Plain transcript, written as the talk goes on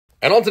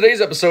And on today's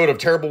episode of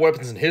Terrible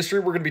Weapons in History,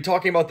 we're going to be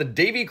talking about the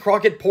Davy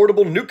Crockett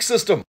portable nuke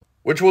system,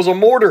 which was a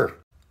mortar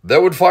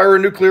that would fire a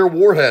nuclear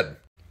warhead.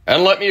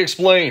 And let me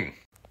explain.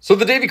 So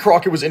the Davy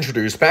Crockett was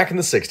introduced back in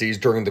the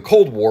 60s during the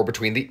Cold War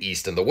between the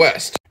East and the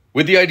West,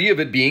 with the idea of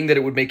it being that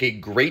it would make a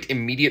great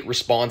immediate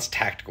response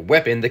tactical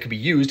weapon that could be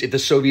used if the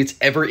Soviets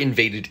ever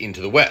invaded into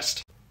the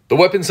West. The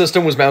weapon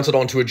system was mounted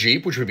onto a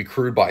Jeep, which would be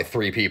crewed by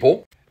 3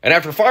 people, and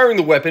after firing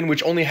the weapon,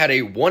 which only had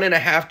a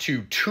 1.5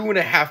 to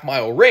 2.5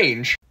 mile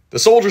range, the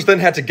soldiers then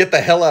had to get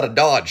the hell out of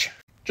Dodge.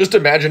 Just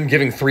imagine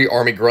giving 3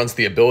 army grunts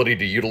the ability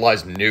to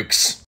utilize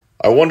nukes.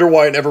 I wonder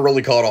why it never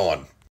really caught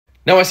on.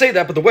 Now I say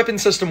that, but the weapon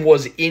system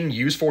was in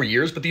use for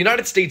years, but the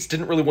United States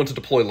didn't really want to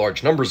deploy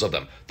large numbers of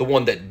them. The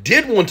one that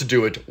did want to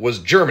do it was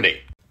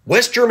Germany.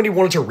 West Germany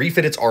wanted to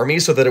refit its army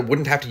so that it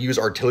wouldn't have to use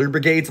artillery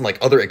brigades and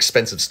other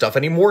expensive stuff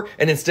anymore,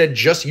 and instead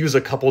just use a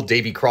couple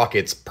Davy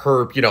Crockett's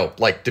per,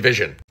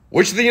 division.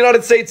 Which the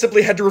United States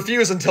simply had to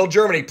refuse and tell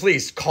Germany,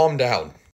 please, calm down.